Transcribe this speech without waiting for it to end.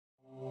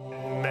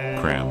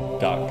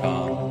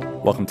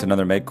medcram.com. Welcome to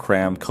another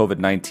MedCram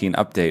COVID-19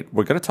 update.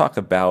 We're going to talk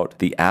about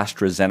the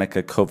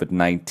AstraZeneca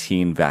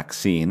COVID-19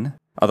 vaccine,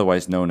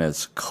 otherwise known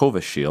as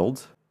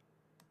Covishield,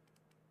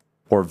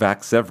 or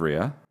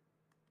Vaxzevria,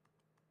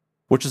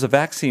 which is a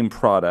vaccine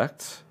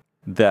product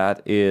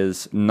that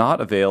is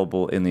not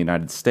available in the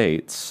United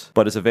States,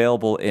 but is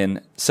available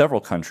in several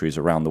countries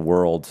around the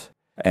world,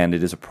 and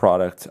it is a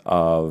product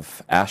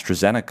of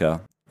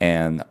AstraZeneca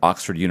and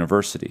Oxford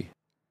University.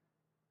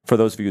 For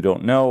those of you who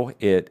don't know,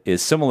 it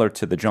is similar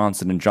to the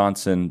Johnson &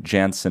 Johnson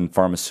Janssen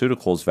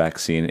Pharmaceuticals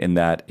vaccine in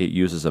that it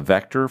uses a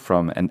vector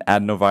from an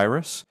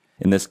adenovirus.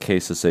 In this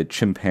case, it's a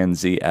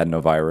chimpanzee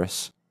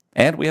adenovirus.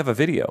 And we have a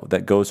video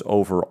that goes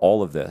over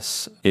all of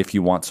this if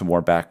you want some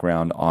more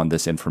background on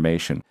this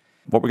information.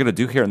 What we're going to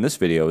do here in this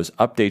video is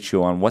update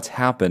you on what's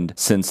happened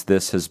since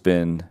this has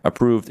been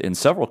approved in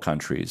several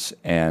countries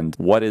and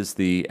what is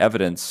the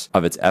evidence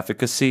of its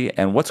efficacy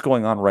and what's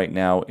going on right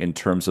now in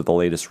terms of the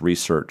latest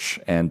research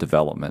and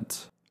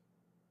development.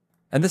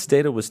 And this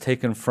data was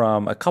taken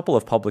from a couple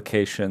of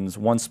publications,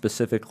 one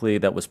specifically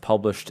that was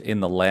published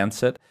in The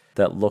Lancet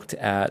that looked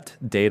at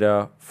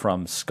data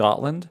from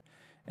Scotland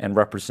and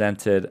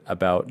represented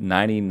about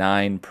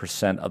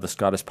 99% of the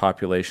Scottish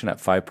population at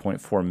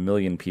 5.4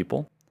 million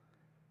people.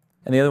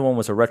 And the other one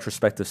was a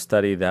retrospective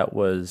study that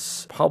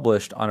was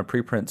published on a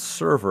preprint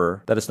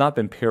server that has not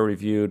been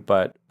peer-reviewed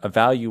but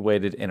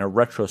evaluated in a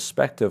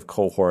retrospective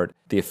cohort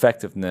the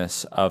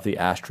effectiveness of the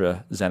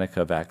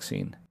AstraZeneca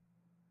vaccine.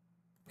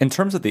 In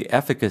terms of the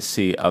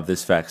efficacy of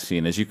this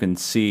vaccine, as you can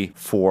see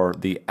for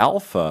the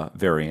Alpha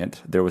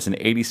variant, there was an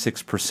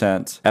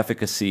 86%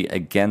 efficacy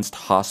against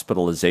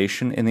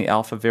hospitalization in the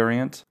Alpha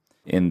variant.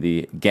 In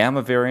the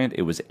Gamma variant,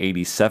 it was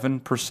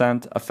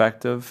 87%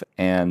 effective,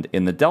 and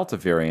in the Delta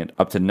variant,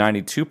 up to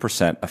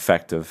 92%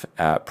 effective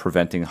at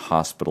preventing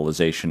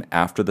hospitalization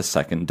after the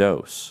second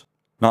dose.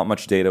 Not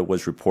much data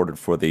was reported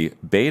for the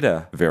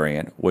Beta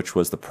variant, which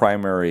was the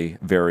primary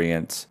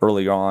variant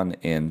early on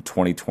in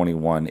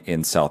 2021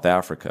 in South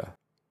Africa.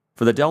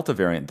 For the Delta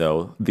variant,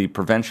 though, the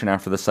prevention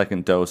after the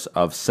second dose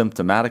of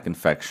symptomatic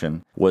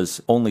infection was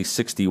only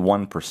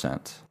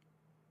 61%.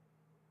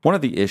 One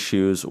of the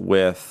issues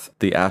with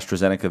the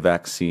AstraZeneca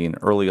vaccine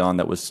early on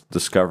that was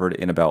discovered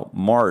in about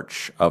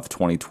March of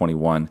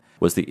 2021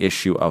 was the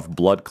issue of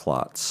blood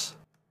clots.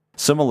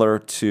 Similar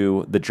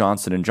to the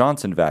Johnson &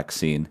 Johnson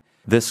vaccine,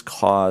 this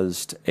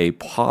caused a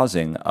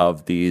pausing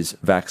of these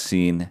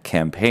vaccine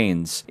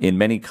campaigns in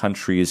many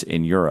countries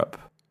in Europe.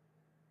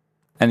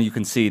 And you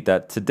can see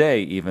that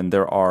today even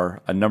there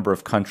are a number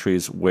of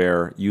countries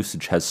where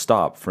usage has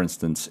stopped, for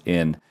instance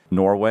in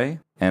Norway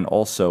and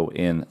also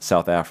in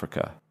South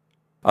Africa.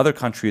 Other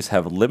countries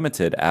have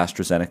limited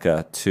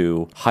AstraZeneca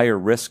to higher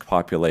risk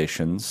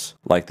populations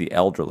like the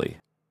elderly.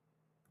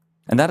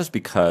 And that is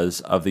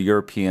because of the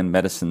European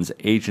Medicines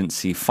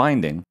Agency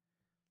finding.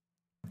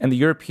 And the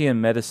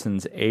European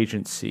Medicines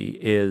Agency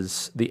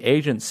is the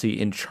agency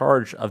in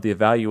charge of the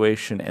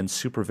evaluation and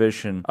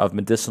supervision of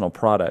medicinal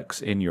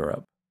products in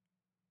Europe.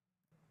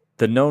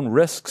 The known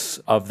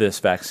risks of this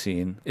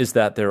vaccine is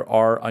that there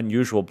are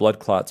unusual blood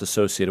clots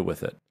associated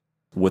with it,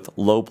 with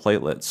low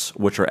platelets,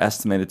 which are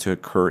estimated to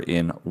occur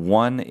in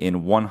 1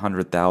 in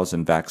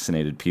 100,000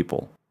 vaccinated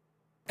people.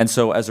 And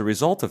so as a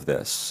result of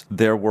this,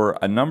 there were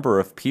a number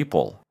of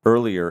people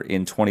earlier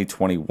in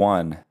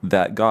 2021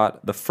 that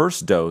got the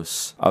first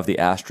dose of the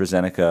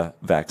AstraZeneca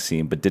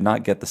vaccine but did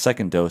not get the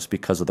second dose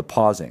because of the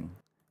pausing.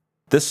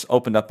 This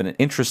opened up an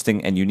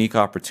interesting and unique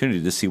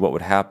opportunity to see what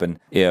would happen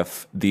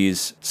if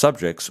these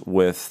subjects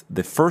with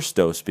the first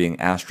dose being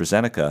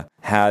AstraZeneca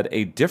had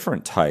a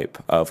different type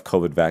of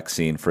COVID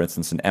vaccine, for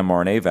instance, an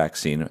mRNA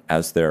vaccine,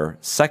 as their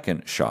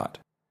second shot.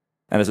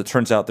 And as it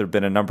turns out, there have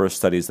been a number of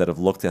studies that have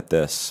looked at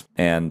this,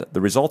 and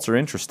the results are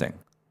interesting.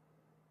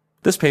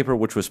 This paper,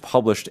 which was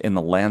published in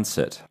The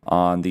Lancet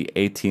on the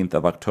 18th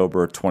of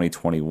October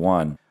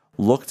 2021,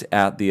 looked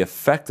at the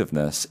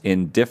effectiveness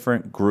in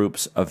different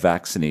groups of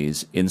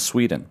vaccinees in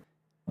Sweden.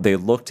 They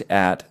looked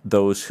at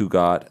those who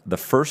got the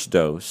first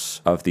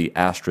dose of the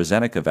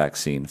AstraZeneca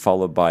vaccine,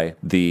 followed by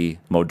the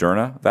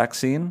Moderna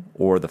vaccine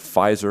or the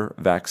Pfizer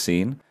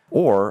vaccine,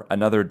 or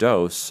another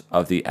dose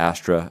of the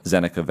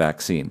AstraZeneca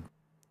vaccine.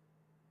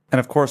 And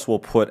of course, we'll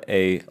put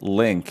a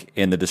link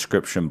in the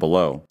description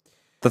below.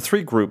 The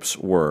three groups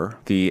were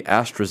the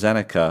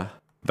AstraZeneca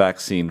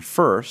vaccine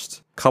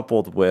first,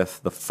 coupled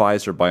with the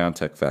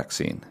Pfizer-BioNTech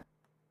vaccine.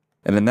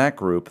 And in that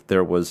group,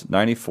 there was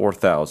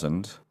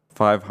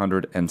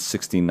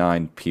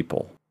 94,569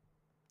 people.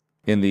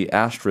 In the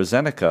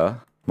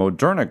AstraZeneca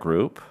Moderna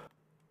group,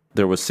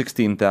 there was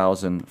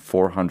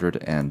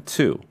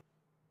 16,402.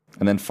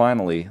 And then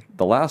finally,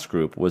 the last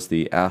group was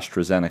the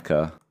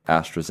AstraZeneca,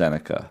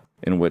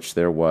 in which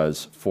there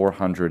was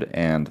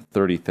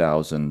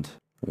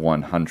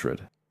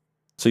 430,100.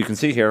 So you can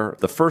see here,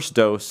 the first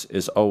dose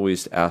is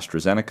always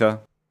AstraZeneca,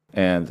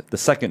 and the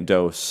second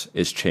dose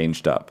is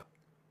changed up.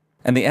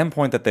 And the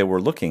endpoint that they were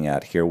looking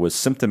at here was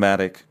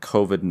symptomatic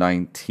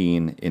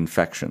COVID-19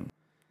 infection.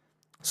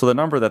 So the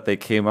number that they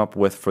came up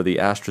with for the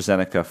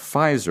AstraZeneca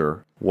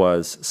Pfizer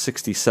was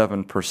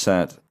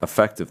 67%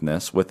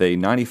 effectiveness with a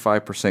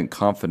 95%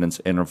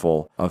 confidence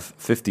interval of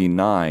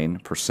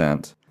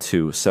 59%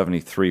 to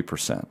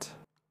 73%.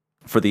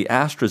 For the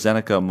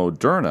AstraZeneca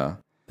Moderna,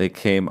 they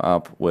came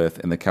up with,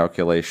 in the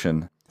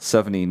calculation,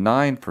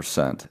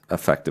 79%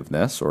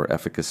 effectiveness or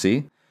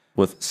efficacy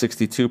with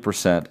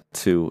 62%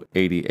 to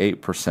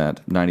 88%,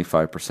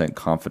 95%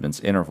 confidence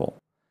interval.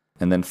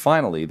 And then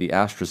finally, the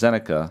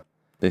AstraZeneca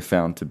they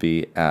found to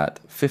be at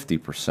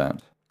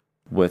 50%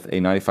 with a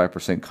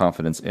 95%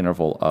 confidence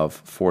interval of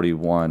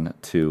 41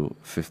 to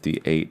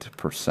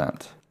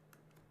 58%.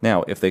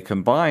 Now, if they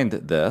combined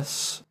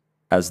this,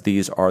 as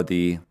these are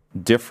the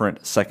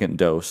different second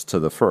dose to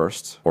the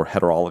first, or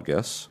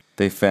heterologous,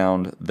 they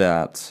found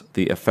that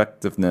the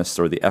effectiveness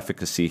or the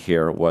efficacy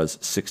here was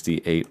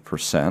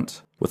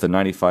 68%, with a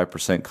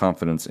 95%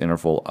 confidence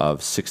interval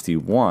of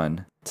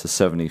 61 to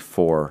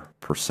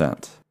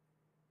 74%.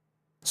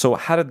 So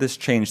how did this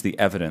change the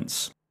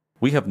evidence?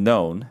 We have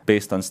known,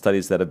 based on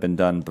studies that have been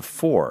done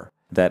before,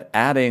 that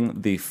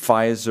adding the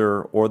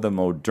Pfizer or the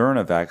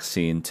Moderna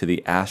vaccine to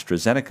the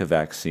AstraZeneca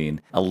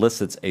vaccine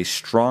elicits a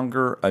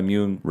stronger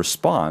immune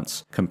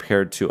response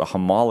compared to a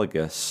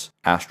homologous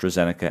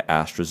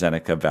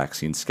AstraZeneca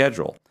vaccine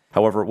schedule.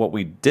 However, what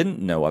we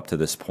didn't know up to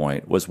this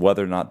point was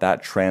whether or not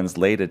that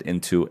translated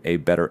into a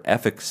better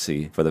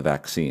efficacy for the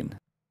vaccine.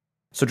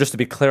 So just to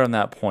be clear on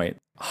that point,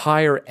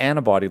 higher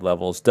antibody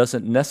levels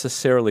doesn't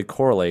necessarily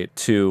correlate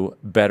to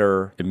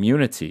better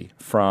immunity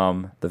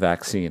from the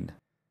vaccine.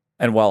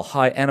 And while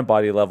high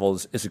antibody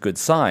levels is a good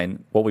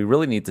sign, what we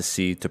really need to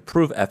see to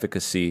prove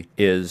efficacy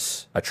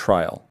is a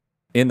trial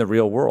in the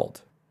real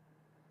world.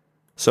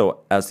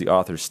 So, as the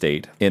authors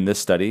state, in this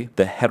study,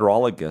 the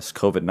heterologous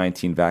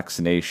COVID-19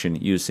 vaccination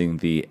using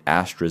the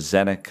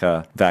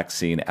AstraZeneca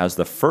vaccine as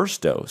the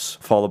first dose,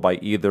 followed by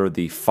either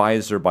the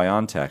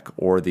Pfizer-BioNTech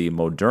or the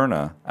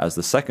Moderna as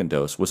the second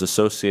dose, was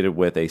associated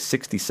with a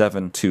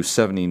 67 to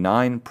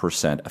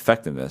 79%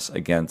 effectiveness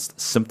against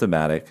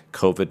symptomatic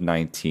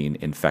COVID-19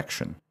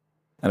 infection.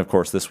 And of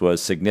course, this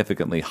was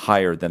significantly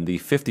higher than the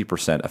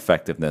 50%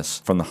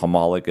 effectiveness from the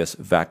homologous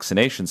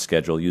vaccination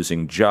schedule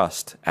using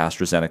just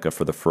AstraZeneca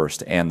for the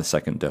first and the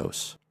second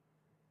dose.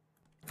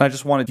 And I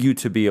just wanted you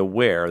to be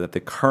aware that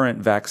the current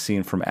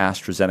vaccine from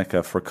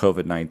AstraZeneca for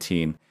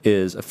COVID-19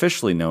 is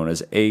officially known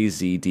as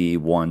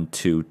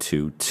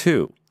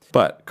AZD1222.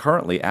 But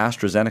currently,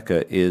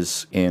 AstraZeneca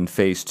is in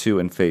phase 2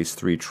 and phase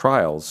 3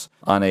 trials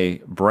on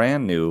a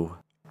brand new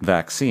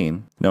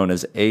vaccine known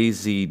as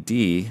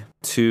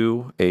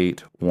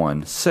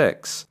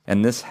AZD2816,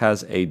 and this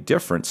has a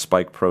different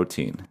spike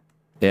protein,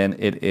 and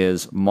it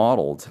is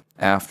modeled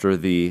after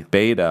the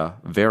beta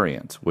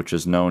variant, which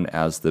is known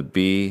as the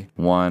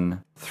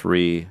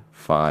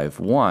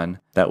B1351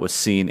 that was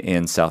seen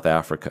in South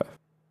Africa.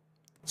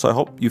 So I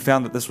hope you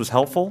found that this was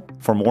helpful.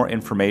 For more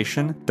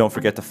information, don't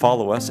forget to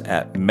follow us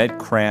at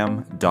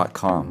medcram.com.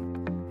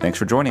 Thanks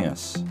for joining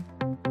us.